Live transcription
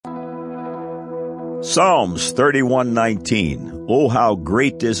Psalms 31:19. O how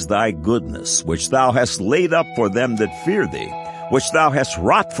great is thy goodness, which thou hast laid up for them that fear thee, which thou hast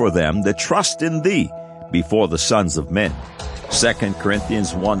wrought for them that trust in thee before the sons of men. 2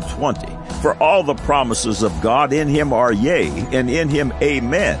 Corinthians 1:20. For all the promises of God in him are yea, and in him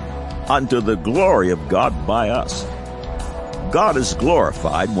amen, unto the glory of God by us. God is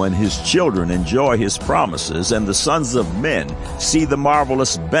glorified when his children enjoy his promises and the sons of men see the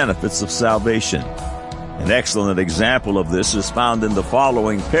marvelous benefits of salvation. An excellent example of this is found in the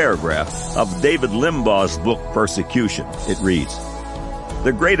following paragraph of David Limbaugh's book, Persecution. It reads,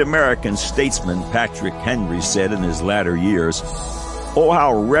 "The great American statesman Patrick Henry said in his latter years, 'Oh,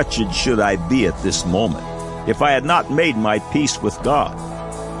 how wretched should I be at this moment if I had not made my peace with God.'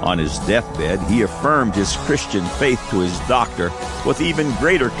 On his deathbed, he affirmed his Christian faith to his doctor with even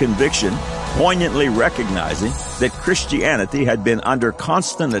greater conviction, poignantly recognizing that Christianity had been under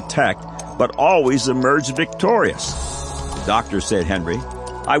constant attack but always emerged victorious. The doctor said, 'Henry,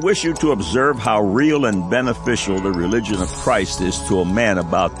 I wish you to observe how real and beneficial the religion of Christ is to a man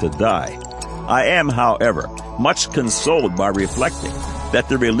about to die. I am, however, much consoled by reflecting that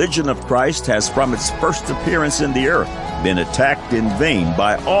the religion of Christ has from its first appearance in the earth been attacked in vain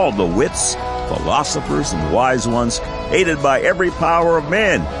by all the wits, philosophers, and wise ones, aided by every power of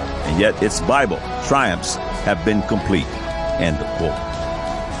man, and yet its Bible triumphs have been complete.'" End of quote.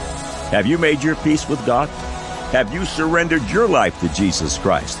 Have you made your peace with God? Have you surrendered your life to Jesus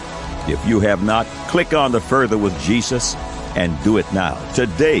Christ? If you have not, click on the Further with Jesus and do it now.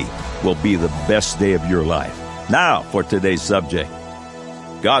 Today will be the best day of your life. Now for today's subject.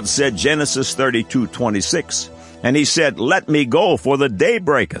 God said, Genesis 32:26, and he said, "Let me go, for the day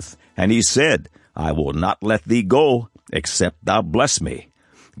breaketh." And he said, "I will not let thee go, except thou bless me."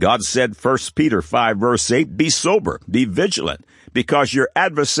 God said, 1 Peter 5 verse 8, "Be sober, be vigilant, because your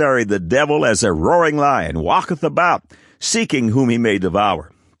adversary the devil as a roaring lion walketh about, seeking whom he may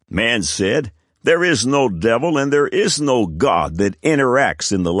devour." Man said, "There is no devil and there is no God that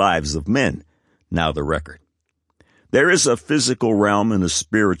interacts in the lives of men." Now the record. There is a physical realm and a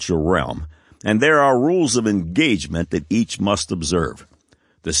spiritual realm, and there are rules of engagement that each must observe.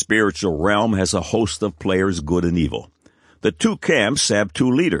 The spiritual realm has a host of players, good and evil. The two camps have two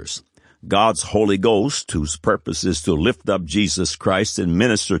leaders. God's Holy Ghost, whose purpose is to lift up Jesus Christ and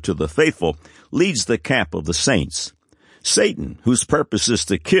minister to the faithful, leads the camp of the saints. Satan, whose purpose is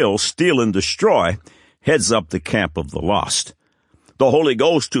to kill, steal, and destroy, heads up the camp of the lost. The Holy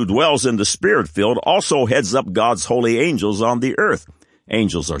Ghost, who dwells in the spirit field, also heads up God's holy angels on the earth.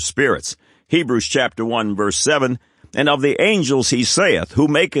 Angels are spirits. Hebrews chapter 1 verse 7, "And of the angels he saith, who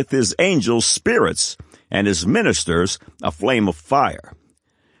maketh his angels spirits, and his ministers a flame of fire."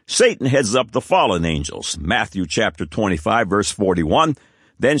 Satan heads up the fallen angels. Matthew chapter 25 verse 41,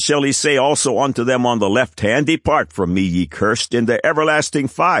 "Then shall he say also unto them on the left hand, Depart from me, ye cursed, into everlasting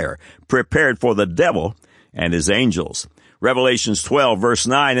fire, prepared for the devil and his angels." Revelations 12 verse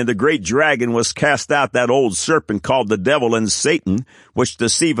 9, "And the great dragon was cast out, that old serpent called the devil and Satan, which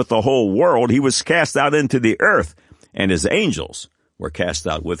deceiveth the whole world. He was cast out into the earth, and his angels were cast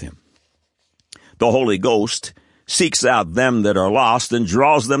out with him." The Holy Ghost seeks out them that are lost and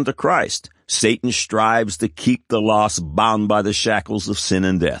draws them to Christ. Satan strives to keep the lost bound by the shackles of sin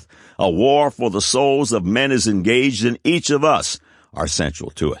and death. A war for the souls of men is engaged, and each of us are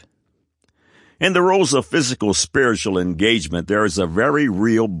central to it. In the rules of physical spiritual engagement, there is a very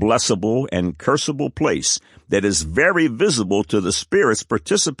real blessable and cursable place that is very visible to the spirits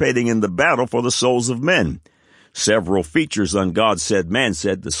participating in the battle for the souls of men. Several features on God Said, Man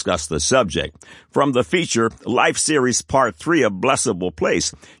Said discuss the subject. From the feature Life Series Part 3 of Blessable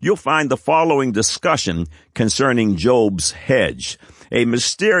Place, you'll find the following discussion concerning Job's hedge, a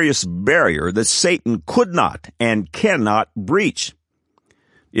mysterious barrier that Satan could not and cannot breach.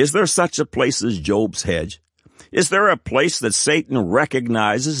 Is there such a place as Job's hedge? Is there a place that Satan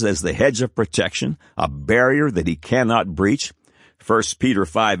recognizes as the hedge of protection, a barrier that he cannot breach? 1 Peter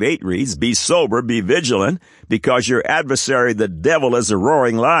 5:8 reads, "Be sober, be vigilant, because your adversary the devil as a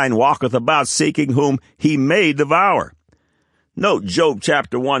roaring lion walketh about, seeking whom he may devour." Note Job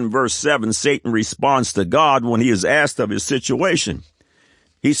chapter 1 verse 7, Satan responds to God when he is asked of his situation.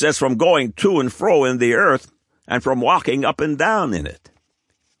 He says, "From going to and fro in the earth, and from walking up and down in it."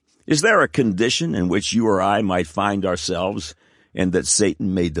 Is there a condition in which you or I might find ourselves and that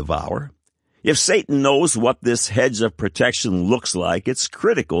Satan may devour? If Satan knows what this hedge of protection looks like, it's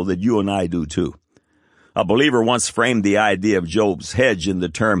critical that you and I do too. A believer once framed the idea of Job's hedge in the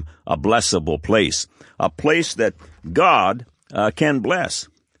term a blessable place, a place that God can bless.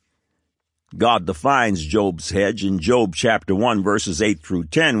 God defines Job's hedge in Job chapter 1, verses 8 through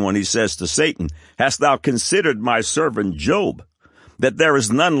 10, when he says to Satan, "Hast thou considered my servant Job, that there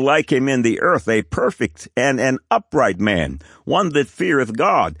is none like him in the earth, a perfect and an upright man, one that feareth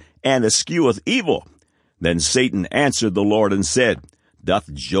God, and escheweth evil?" Then Satan answered the Lord and said,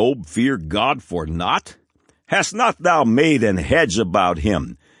 "Doth Job fear God for naught? Hast not thou made an hedge about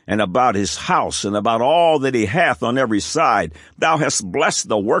him, and about his house, and about all that he hath on every side? Thou hast blessed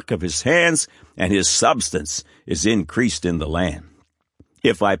the work of his hands, and his substance is increased in the land.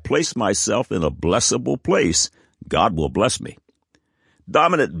 If I place myself in a blessable place, God will bless me."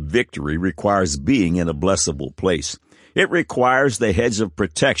 Dominant victory requires being in a blessable place. It requires the hedge of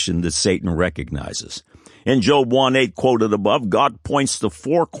protection that Satan recognizes. In Job 1:8 quoted above, God points to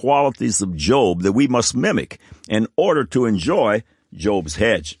 4 qualities of Job that we must mimic in order to enjoy Job's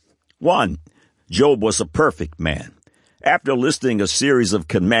hedge. 1. Job was a perfect man. After listing a series of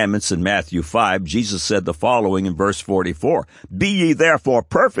commandments in Matthew 5, Jesus said the following in verse 44, "Be ye therefore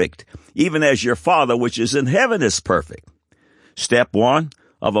perfect, even as your Father which is in heaven is perfect." Step 1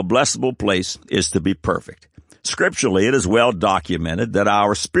 of a blessable place is to be perfect. Scripturally, it is well documented that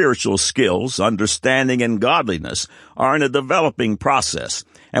our spiritual skills, understanding, and godliness are in a developing process,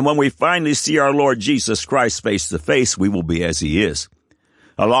 and when we finally see our Lord Jesus Christ face to face, we will be as he is.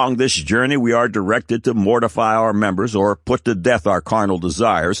 Along this journey, we are directed to mortify our members, or put to death our carnal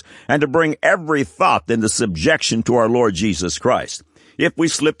desires, and to bring every thought into subjection to our Lord Jesus Christ. If we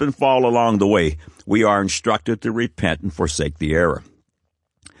slip and fall along the way, we are instructed to repent and forsake the error.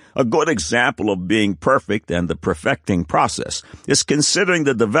 A good example of being perfect and the perfecting process is considering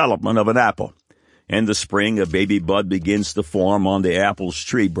the development of an apple. In the spring, a baby bud begins to form on the apple's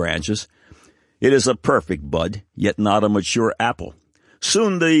tree branches. It is a perfect bud, yet not a mature apple.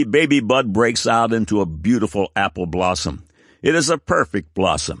 Soon the baby bud breaks out into a beautiful apple blossom. It is a perfect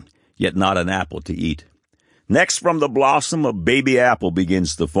blossom, yet not an apple to eat. Next, from the blossom, a baby apple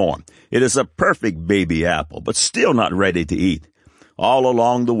begins to form. It is a perfect baby apple, but still not ready to eat. All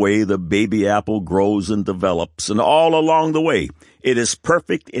along the way, the baby apple grows and develops, and all along the way, it is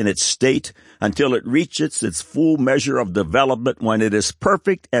perfect in its state until it reaches its full measure of development, when it is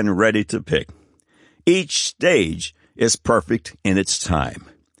perfect and ready to pick. Each stage is perfect in its time.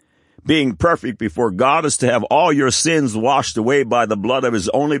 Being perfect before God is to have all your sins washed away by the blood of his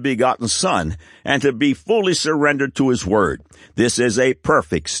only begotten Son, and to be fully surrendered to his word. This is a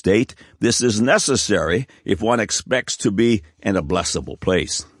perfect state. This is necessary if one expects to be in a blessable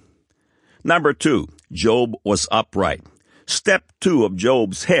place. Number 2, Job was upright. Step 2 of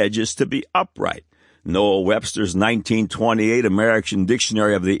Job's hedge is to be upright. Noah Webster's 1928 American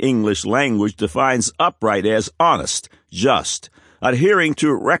Dictionary of the English Language defines upright as honest, just, adhering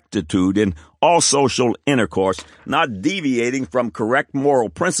to rectitude in all social intercourse, not deviating from correct moral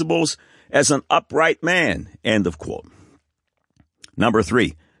principles, as an upright man. End of quote. Number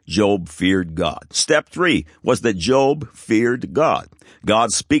 3, Job feared God. Step 3 was that Job feared God.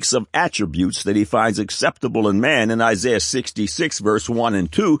 God speaks of attributes that he finds acceptable in man in Isaiah 66, verse 1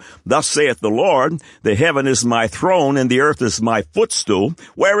 and 2. "Thus saith the Lord, the heaven is my throne, and the earth is my footstool.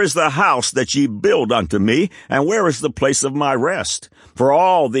 Where is the house that ye build unto me, and where is the place of my rest? For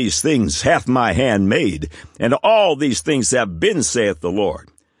all these things hath my hand made, and all these things have been, saith the Lord.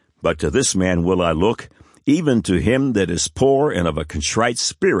 But to this man will I look, even to him that is poor and of a contrite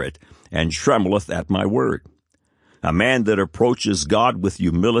spirit, and trembleth at my word." A man that approaches God with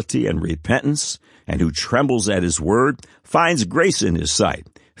humility and repentance, and who trembles at his word, finds grace in his sight.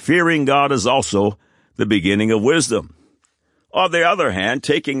 Fearing God is also the beginning of wisdom. On the other hand,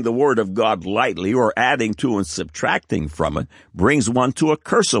 taking the word of God lightly, or adding to and subtracting from it, brings one to a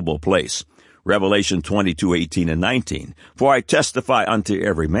curseable place. Revelation 22:18 and 19. "For I testify unto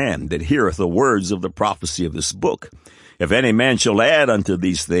every man that heareth the words of the prophecy of this book. If any man shall add unto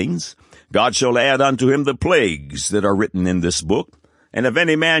these things, God shall add unto him the plagues that are written in this book. And if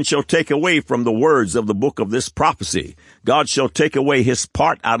any man shall take away from the words of the book of this prophecy, God shall take away his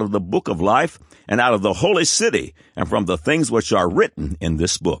part out of the book of life, and out of the holy city, and from the things which are written in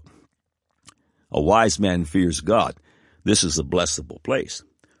this book." A wise man fears God. This is a blessable place.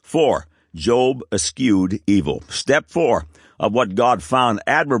 4, Job eschewed evil. Step 4 of what God found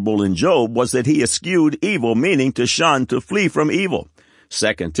admirable in Job was that he eschewed evil, meaning to shun, to flee from evil.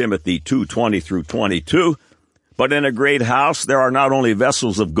 2 Timothy 2:20 through 22. "But in a great house there are not only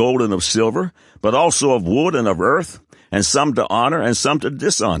vessels of gold and of silver, but also of wood and of earth, and some to honor and some to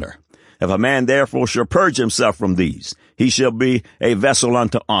dishonor. If a man therefore shall purge himself from these, he shall be a vessel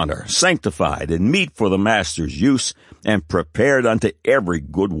unto honor, sanctified and meet for the master's use, and prepared unto every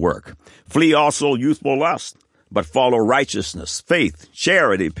good work. Flee also youthful lust, but follow righteousness, faith,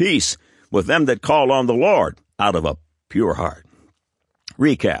 charity, peace, with them that call on the Lord out of a pure heart.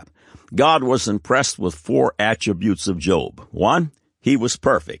 Recap. God was impressed with 4 attributes of Job. 1, he was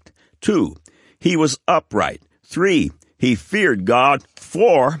perfect. 2, he was upright. 3, he feared God.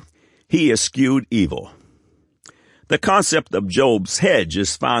 4, he eschewed evil. The concept of Job's hedge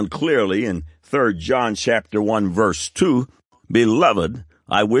is found clearly in 3 John chapter 1 verse 2. Beloved,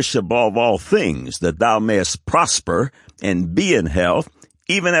 I wish above all things that thou mayest prosper and be in health,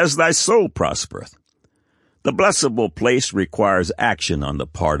 even as thy soul prospereth. The blessable place requires action on the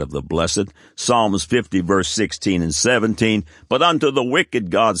part of the blessed. Psalms 50 verse 16 and 17. But unto the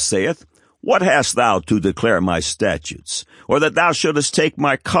wicked God saith, What hast thou to declare my statutes, or that thou shouldest take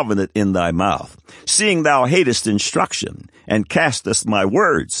my covenant in thy mouth, seeing thou hatest instruction, and castest my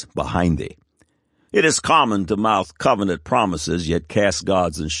words behind thee? It is common to mouth covenant promises, yet cast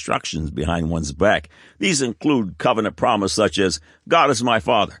God's instructions behind one's back. These include covenant promise such as, God is my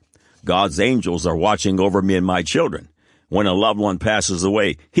Father. God's angels are watching over me and my children. When a loved one passes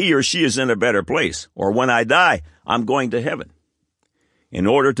away, he or she is in a better place. Or when I die, I'm going to heaven. In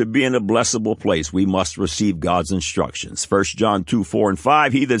order to be in a blessable place, we must receive God's instructions. 1 John 2, 4 and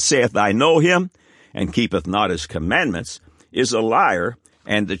 5, He that saith, I know him, and keepeth not his commandments, is a liar,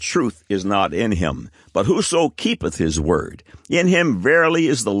 and the truth is not in him. But whoso keepeth his word, in him verily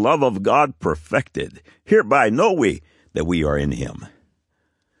is the love of God perfected. Hereby know we that we are in him.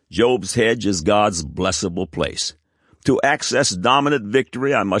 Job's hedge is God's blessable place. To access dominant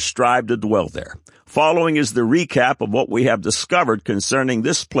victory, I must strive to dwell there. Following is the recap of what we have discovered concerning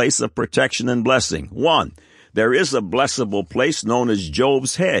this place of protection and blessing. 1, there is a blessable place known as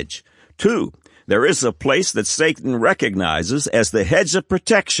Job's hedge. 2, there is a place that Satan recognizes as the hedge of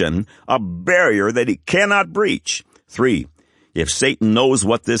protection, a barrier that he cannot breach. 3, if Satan knows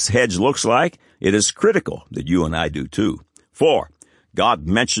what this hedge looks like, it is critical that you and I do too. 4, God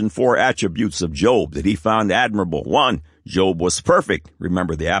mentioned 4 attributes of Job that he found admirable. 1, Job was perfect.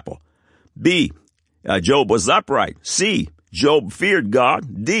 Remember the apple. B, Job was upright. C, Job feared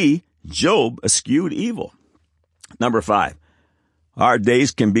God. D, Job eschewed evil. Number 5, our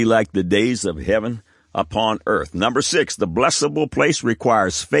days can be like the days of heaven upon earth. Number 6, the blessable place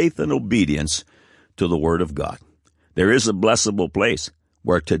requires faith and obedience to the Word of God. There is a blessable place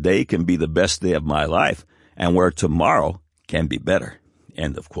where today can be the best day of my life and where tomorrow can be better.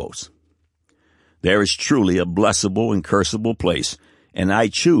 End of quotes. There is truly a blessable and cursable place, and I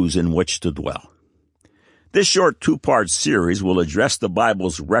choose in which to dwell. This short 2-part series will address the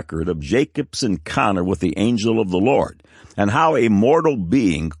Bible's record of Jacob's encounter with the angel of the Lord and how a mortal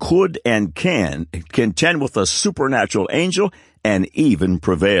being could and can contend with a supernatural angel and even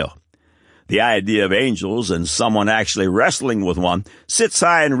prevail. The idea of angels and someone actually wrestling with one sits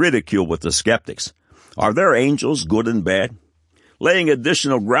high in ridicule with the skeptics. Are there angels good and bad? Laying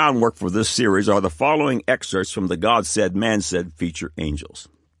additional groundwork for this series are the following excerpts from the God Said, Man Said feature angels.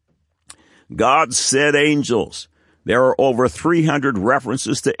 God said angels. There are over 300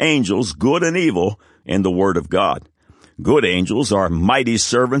 references to angels, good and evil, in the Word of God. Good angels are mighty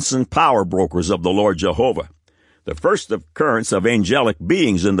servants and power brokers of the Lord Jehovah. The first occurrence of angelic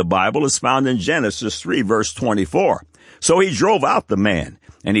beings in the Bible is found in Genesis 3, verse 24. So he drove out the man,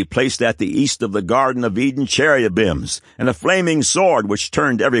 and he placed at the east of the Garden of Eden cherubims and a flaming sword which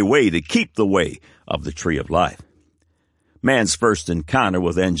turned every way to keep the way of the tree of life. Man's first encounter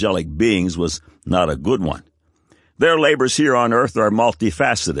with angelic beings was not a good one. Their labors here on earth are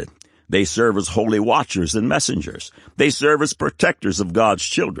multifaceted. They serve as holy watchers and messengers. They serve as protectors of God's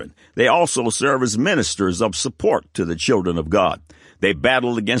children. They also serve as ministers of support to the children of God. They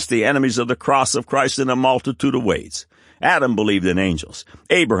battled against the enemies of the cross of Christ in a multitude of ways. Adam believed in angels.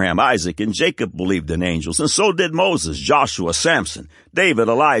 Abraham, Isaac, and Jacob believed in angels, and so did Moses, Joshua, Samson, David,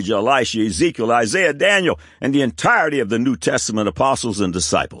 Elijah, Elisha, Ezekiel, Isaiah, Daniel, and the entirety of the New Testament apostles and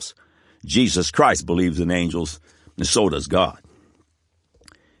disciples. Jesus Christ believes in angels, and so does God.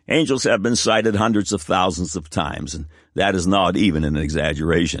 Angels have been cited hundreds of thousands of times, and that is not even an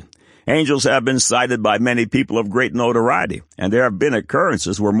exaggeration. Angels have been cited by many people of great notoriety, and there have been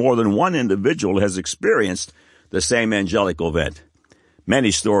occurrences where more than one individual has experienced the same angelic event.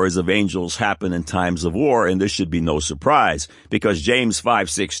 Many stories of angels happen in times of war, and this should be no surprise, because James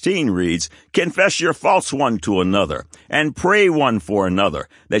 5:16 reads, Confess your faults one to another, and pray one for another,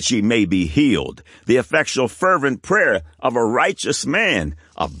 that ye may be healed. The effectual fervent prayer of a righteous man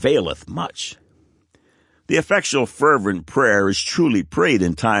availeth much. The effectual fervent prayer is truly prayed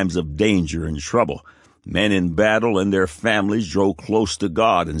in times of danger and trouble. Men in battle and their families draw close to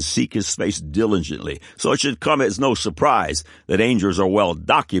God and seek His face diligently, so it should come as no surprise that angels are well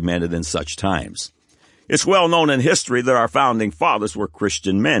documented in such times. It's well known in history that our founding fathers were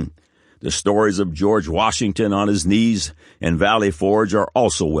Christian men. The stories of George Washington on his knees in Valley Forge are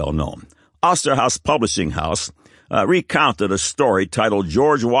also well known. Osterhaus Publishing House recounted a story titled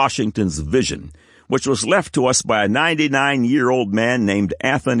George Washington's Vision, which was left to us by a 99-year-old man named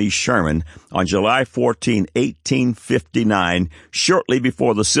Anthony Sherman on July 14, 1859, shortly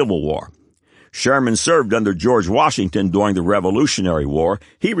before the Civil War. Sherman served under George Washington during the Revolutionary War.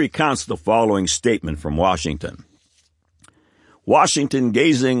 He recounts the following statement from Washington. Washington,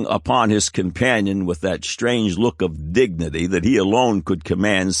 gazing upon his companion with that strange look of dignity that he alone could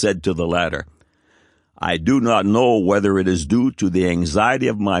command, said to the latter, I do not know whether it is due to the anxiety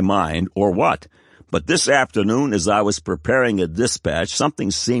of my mind or what, but this afternoon as I was preparing a dispatch,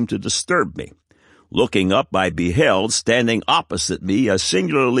 something seemed to disturb me. Looking up, I beheld, standing opposite me, a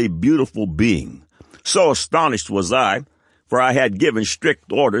singularly beautiful being. So astonished was I, for I had given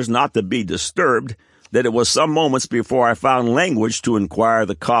strict orders not to be disturbed, that it was some moments before I found language to inquire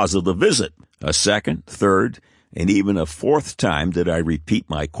the cause of the visit. A second, third, and even a fourth time did I repeat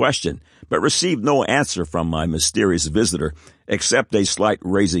my question, but received no answer from my mysterious visitor, except a slight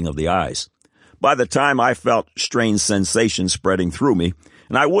raising of the eyes. By the time I felt strange sensations spreading through me,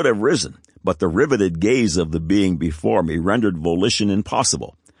 and I would have risen, but the riveted gaze of the being before me rendered volition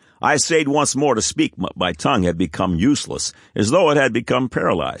impossible. I essayed once more to speak, but my tongue had become useless, as though it had become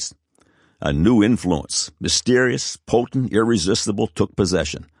paralyzed. A new influence, mysterious, potent, irresistible, took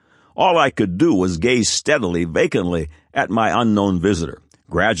possession. All I could do was gaze steadily, vacantly, at my unknown visitor.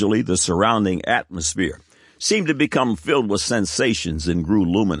 Gradually, the surrounding atmosphere seemed to become filled with sensations and grew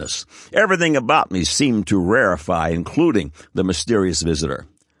luminous. Everything about me seemed to rarefy, including the mysterious visitor.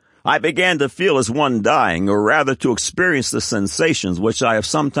 I began to feel as one dying, or rather to experience the sensations which I have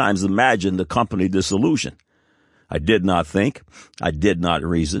sometimes imagined accompany this illusion. I did not think, I did not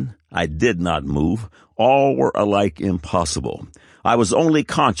reason, I did not move. All were alike impossible. I was only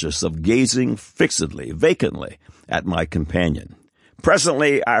conscious of gazing fixedly, vacantly, at my companion.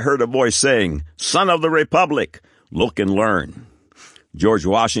 Presently I heard a voice saying, Son of the Republic, look and learn. George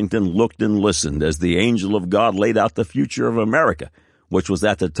Washington looked and listened as the angel of God laid out the future of America, which was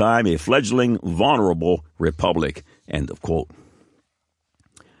at the time a fledgling, vulnerable republic. End of quote.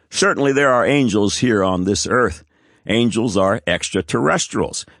 Certainly there are angels here on this earth. Angels are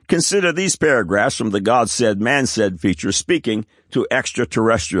extraterrestrials. Consider these paragraphs from the God Said, Man Said feature speaking to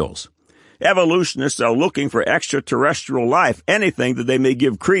extraterrestrials. Evolutionists are looking for extraterrestrial life, anything that they may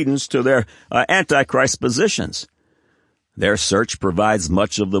give credence to their Antichrist positions. Their search provides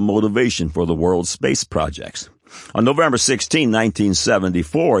much of the motivation for the world's space projects. On November 16,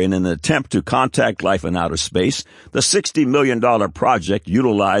 1974, in an attempt to contact life in outer space, the $60 million project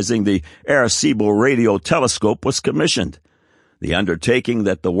utilizing the Arecibo radio telescope was commissioned. The undertaking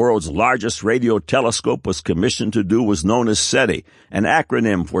that the world's largest radio telescope was commissioned to do was known as SETI, an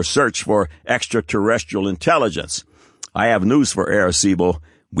acronym for Search for Extraterrestrial Intelligence. I have news for Arecibo.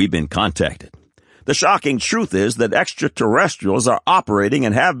 We've been contacted. The shocking truth is that extraterrestrials are operating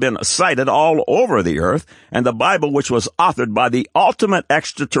and have been sighted all over the earth, and the Bible, which was authored by the ultimate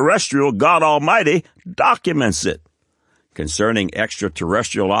extraterrestrial, God Almighty, documents it. Concerning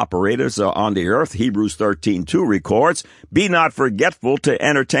extraterrestrial operators on the earth, Hebrews 13:2 records, Be not forgetful to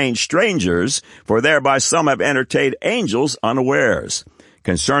entertain strangers, for thereby some have entertained angels unawares.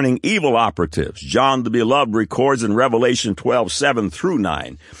 Concerning evil operatives, John the Beloved records in Revelation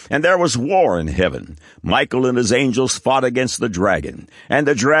 12:7-9, And there was war in heaven. Michael and his angels fought against the dragon, and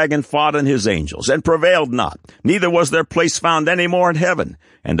the dragon fought and his angels, and prevailed not. Neither was their place found any more in heaven.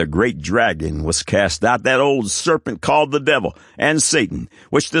 And the great dragon was cast out, that old serpent called the devil and Satan,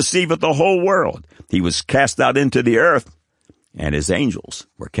 which deceiveth the whole world. He was cast out into the earth, and his angels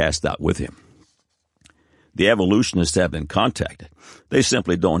were cast out with him. The evolutionists have been contacted. They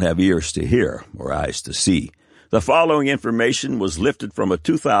simply don't have ears to hear or eyes to see. The following information was lifted from a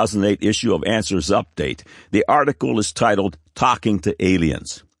 2008 issue of Answers Update. The article is titled, Talking to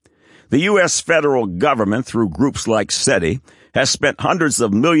Aliens. The U.S. federal government, through groups like SETI, has spent hundreds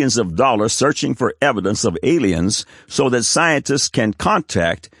of millions of dollars searching for evidence of aliens so that scientists can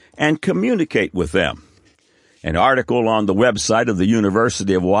contact and communicate with them. An article on the website of the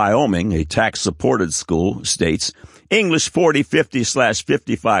University of Wyoming, a tax-supported school, states, English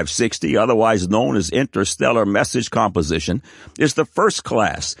 4050/5560, otherwise known as Interstellar Message Composition, is the first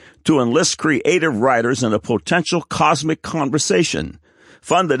class to enlist creative writers in a potential cosmic conversation.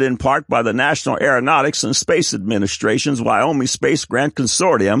 Funded in part by the National Aeronautics and Space Administration's Wyoming Space Grant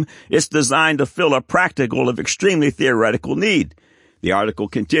Consortium, it's designed to fill a practical if extremely theoretical need. The article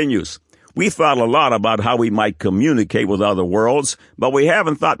continues, We thought a lot about how we might communicate with other worlds, but we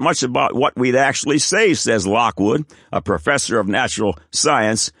haven't thought much about what we'd actually say, says Lockwood, a professor of natural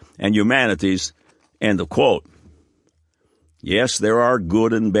science and humanities. End of quote. Yes, there are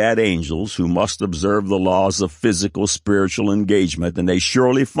good and bad angels who must observe the laws of physical, spiritual engagement, and they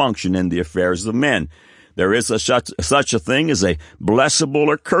surely function in the affairs of men. There is such a thing as a blessable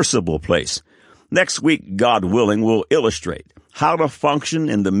or cursable place. Next week, God willing, we'll illustrate how to function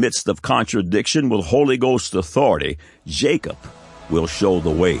in the midst of contradiction with Holy Ghost authority. Jacob will show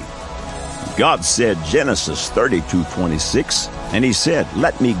the way. God said, Genesis 32:26, and he said,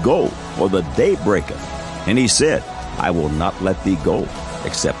 "Let me go, for the day breaketh." And he said, "I will not let thee go,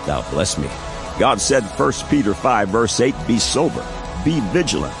 except thou bless me." God said, 1 Peter 5, verse 8, "Be sober, be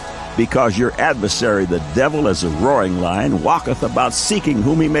vigilant, because your adversary, the devil, as a roaring lion, walketh about seeking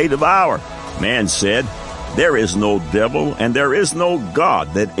whom he may devour." Man said, there is no devil and there is no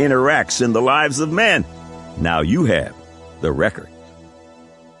God that interacts in the lives of men. Now you have the record.